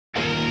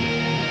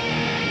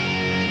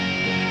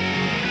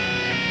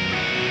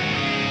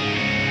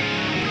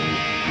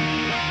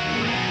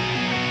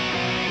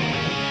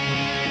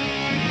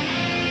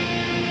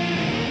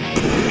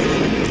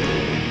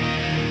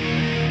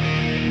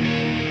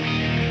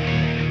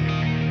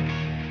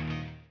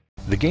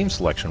game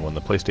selection when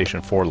the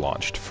PlayStation 4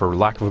 launched, for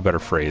lack of a better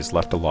phrase,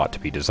 left a lot to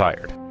be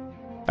desired.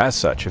 As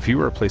such, if you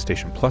were a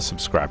PlayStation Plus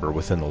subscriber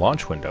within the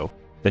launch window,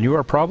 then you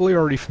are probably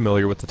already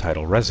familiar with the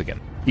title Resogun.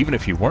 Even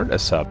if you weren't a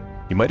sub,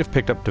 you might have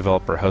picked up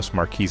developer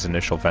Housemarque's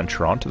initial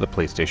venture onto the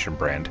PlayStation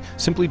brand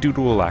simply due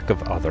to a lack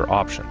of other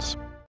options.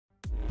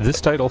 This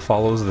title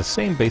follows the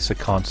same basic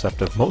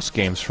concept of most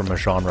games from a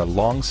genre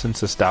long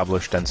since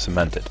established and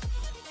cemented.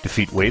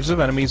 Defeat waves of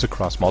enemies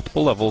across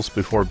multiple levels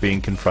before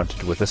being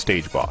confronted with a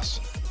stage boss.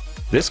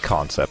 This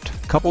concept,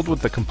 coupled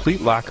with the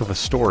complete lack of a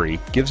story,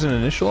 gives an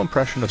initial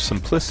impression of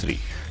simplicity,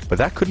 but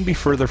that couldn't be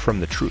further from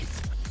the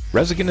truth.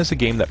 Resogun is a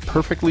game that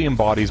perfectly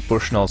embodies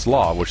Bushnell's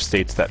law, which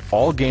states that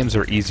all games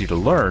are easy to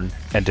learn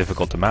and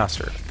difficult to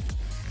master.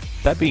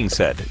 That being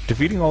said,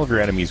 defeating all of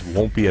your enemies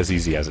won't be as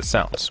easy as it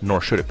sounds,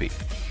 nor should it be.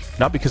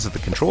 Not because of the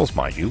controls,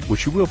 mind you,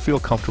 which you will feel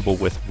comfortable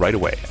with right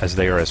away, as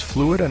they are as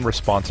fluid and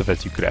responsive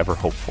as you could ever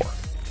hope for.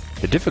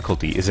 The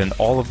difficulty is in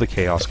all of the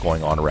chaos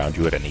going on around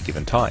you at any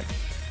given time.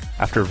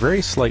 After a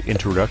very slight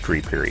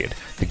introductory period,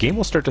 the game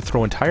will start to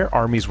throw entire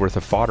armies worth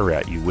of fodder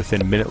at you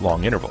within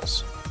minute-long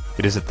intervals.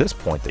 It is at this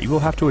point that you will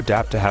have to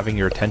adapt to having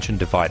your attention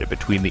divided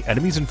between the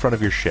enemies in front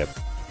of your ship,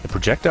 the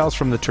projectiles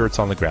from the turrets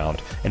on the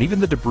ground, and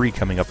even the debris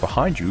coming up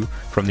behind you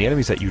from the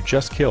enemies that you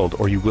just killed,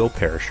 or you will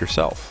perish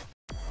yourself.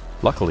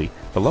 Luckily,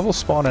 the levels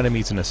spawn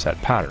enemies in a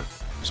set pattern,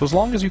 so as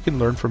long as you can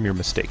learn from your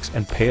mistakes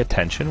and pay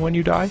attention when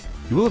you die,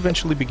 you will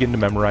eventually begin to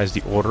memorize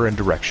the order and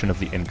direction of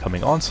the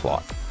incoming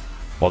onslaught.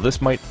 While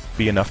this might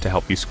be enough to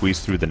help you squeeze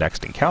through the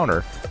next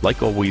encounter,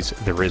 like always,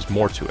 there is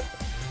more to it.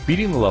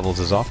 Beating the levels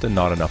is often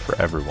not enough for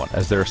everyone,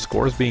 as there are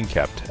scores being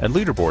kept and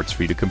leaderboards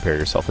for you to compare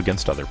yourself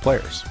against other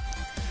players.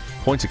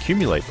 Points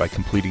accumulate by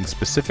completing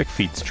specific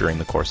feats during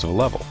the course of a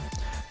level,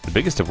 the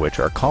biggest of which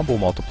are combo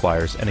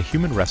multipliers and a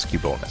human rescue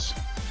bonus.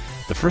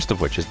 The first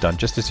of which is done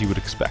just as you would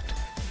expect.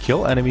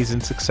 Kill enemies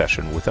in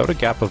succession without a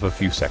gap of a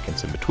few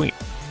seconds in between.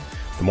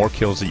 The more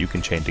kills that you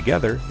can chain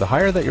together, the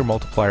higher that your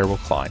multiplier will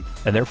climb,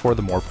 and therefore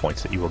the more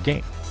points that you will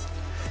gain.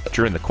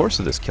 During the course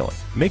of this killing,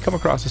 you may come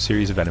across a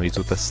series of enemies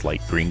with a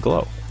slight green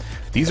glow.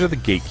 These are the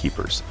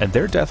gatekeepers, and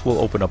their death will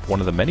open up one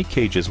of the many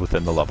cages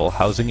within the level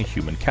housing a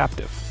human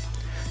captive.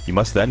 You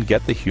must then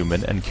get the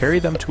human and carry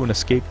them to an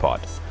escape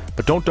pod,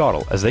 but don't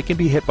dawdle, as they can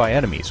be hit by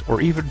enemies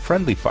or even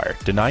friendly fire,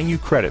 denying you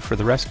credit for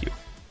the rescue.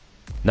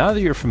 Now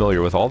that you're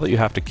familiar with all that you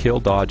have to kill,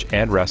 dodge,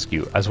 and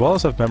rescue, as well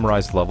as have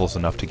memorized levels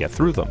enough to get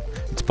through them,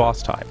 it's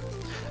boss time.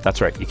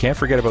 That's right, you can't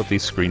forget about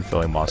these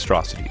screen-filling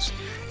monstrosities.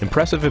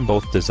 Impressive in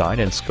both design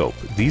and scope,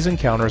 these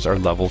encounters are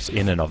levels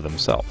in and of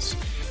themselves.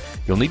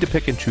 You'll need to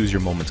pick and choose your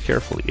moments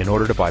carefully in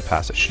order to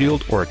bypass a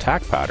shield or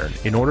attack pattern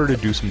in order to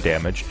do some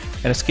damage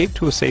and escape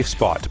to a safe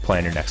spot to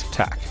plan your next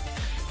attack.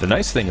 The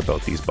nice thing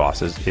about these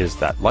bosses is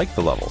that, like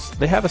the levels,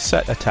 they have a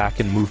set attack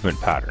and movement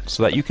pattern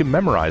so that you can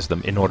memorize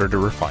them in order to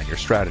refine your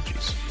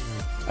strategies.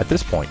 At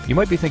this point, you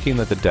might be thinking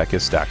that the deck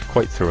is stacked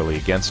quite thoroughly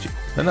against you,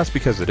 and that's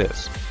because it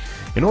is.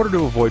 In order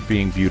to avoid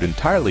being viewed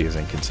entirely as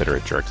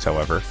inconsiderate jerks,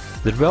 however,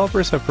 the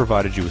developers have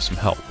provided you with some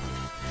help.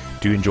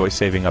 Do you enjoy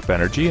saving up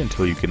energy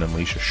until you can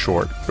unleash a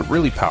short but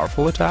really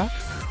powerful attack?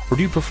 Or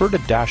do you prefer to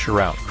dash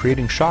around,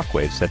 creating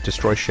shockwaves that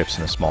destroy ships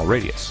in a small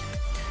radius?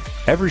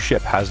 Every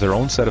ship has their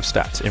own set of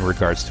stats in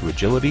regards to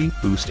agility,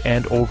 boost,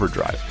 and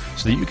overdrive,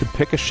 so that you can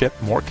pick a ship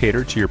more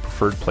catered to your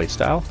preferred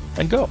playstyle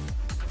and go.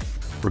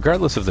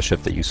 Regardless of the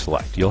ship that you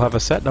select, you'll have a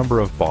set number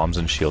of bombs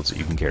and shields that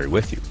you can carry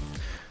with you.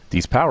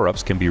 These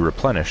power-ups can be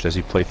replenished as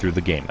you play through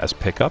the game as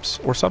pickups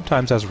or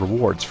sometimes as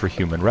rewards for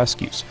human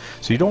rescues,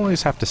 so you don't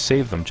always have to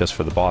save them just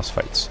for the boss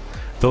fights,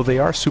 though they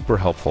are super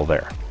helpful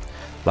there.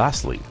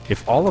 Lastly,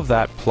 if all of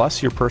that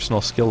plus your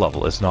personal skill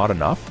level is not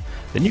enough,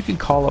 then you can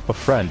call up a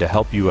friend to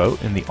help you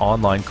out in the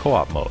online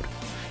co-op mode.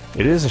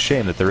 It is a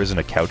shame that there isn't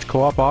a couch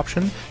co-op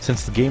option,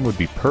 since the game would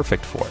be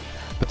perfect for it,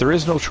 but there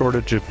is no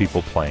shortage of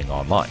people playing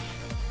online.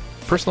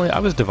 Personally, I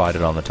was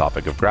divided on the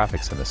topic of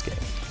graphics in this game,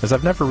 as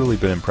I've never really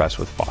been impressed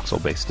with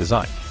voxel-based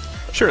design.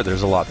 Sure,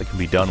 there's a lot that can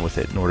be done with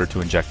it in order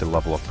to inject a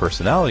level of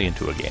personality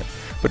into a game,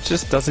 but it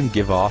just doesn't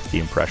give off the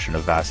impression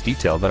of vast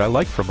detail that I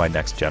like from my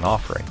next-gen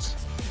offerings.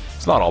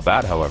 It's not all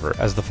bad, however,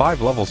 as the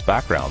 5 levels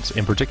backgrounds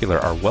in particular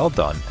are well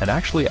done and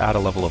actually add a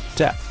level of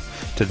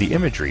depth to the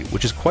imagery,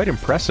 which is quite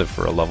impressive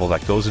for a level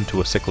that goes into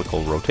a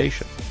cyclical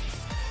rotation.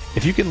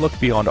 If you can look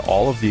beyond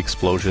all of the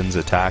explosions,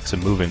 attacks,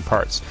 and moving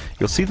parts,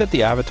 you'll see that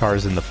the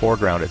avatars in the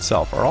foreground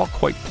itself are all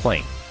quite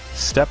plain.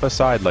 Step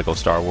aside, LEGO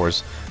Star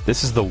Wars,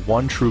 this is the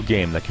one true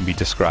game that can be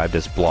described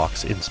as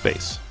blocks in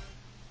space.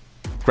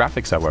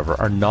 Graphics, however,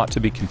 are not to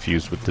be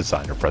confused with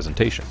design or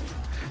presentation.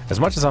 As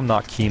much as I'm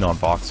not keen on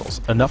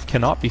voxels, enough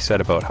cannot be said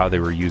about how they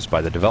were used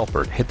by the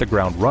developer to hit the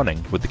ground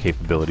running with the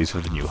capabilities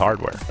of the new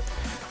hardware.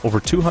 Over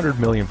 200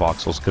 million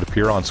voxels could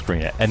appear on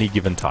screen at any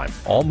given time,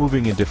 all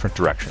moving in different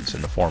directions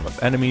in the form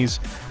of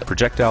enemies,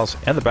 projectiles,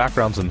 and the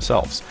backgrounds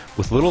themselves,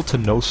 with little to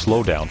no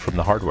slowdown from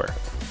the hardware.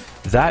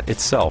 That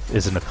itself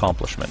is an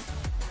accomplishment.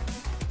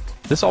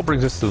 This all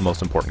brings us to the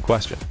most important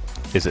question.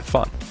 Is it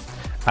fun?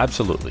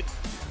 Absolutely.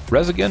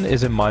 Resogun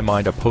is in my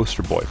mind a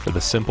poster boy for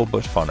the simple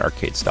but fun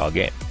arcade-style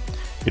game.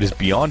 It is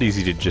beyond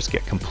easy to just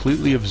get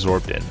completely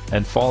absorbed in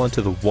and fall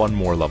into the one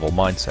more level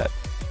mindset.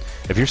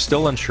 If you're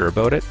still unsure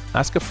about it,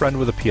 ask a friend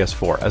with a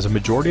PS4, as a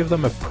majority of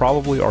them have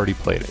probably already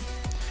played it.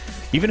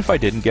 Even if I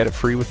didn't get it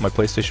free with my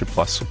PlayStation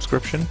Plus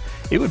subscription,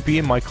 it would be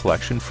in my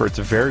collection for its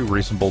very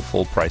reasonable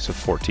full price of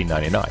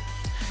 $14.99.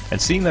 And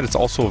seeing that it's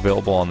also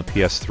available on the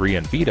PS3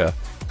 and Vita,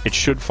 it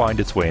should find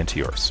its way into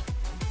yours.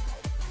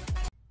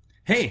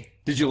 Hey,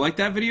 did you like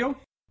that video?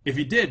 If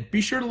you did,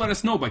 be sure to let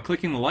us know by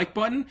clicking the like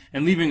button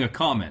and leaving a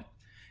comment.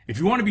 If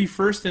you want to be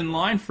first in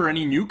line for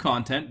any new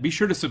content, be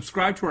sure to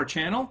subscribe to our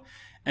channel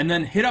and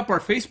then hit up our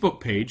Facebook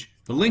page.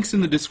 The link's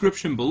in the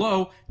description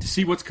below to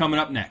see what's coming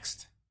up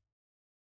next.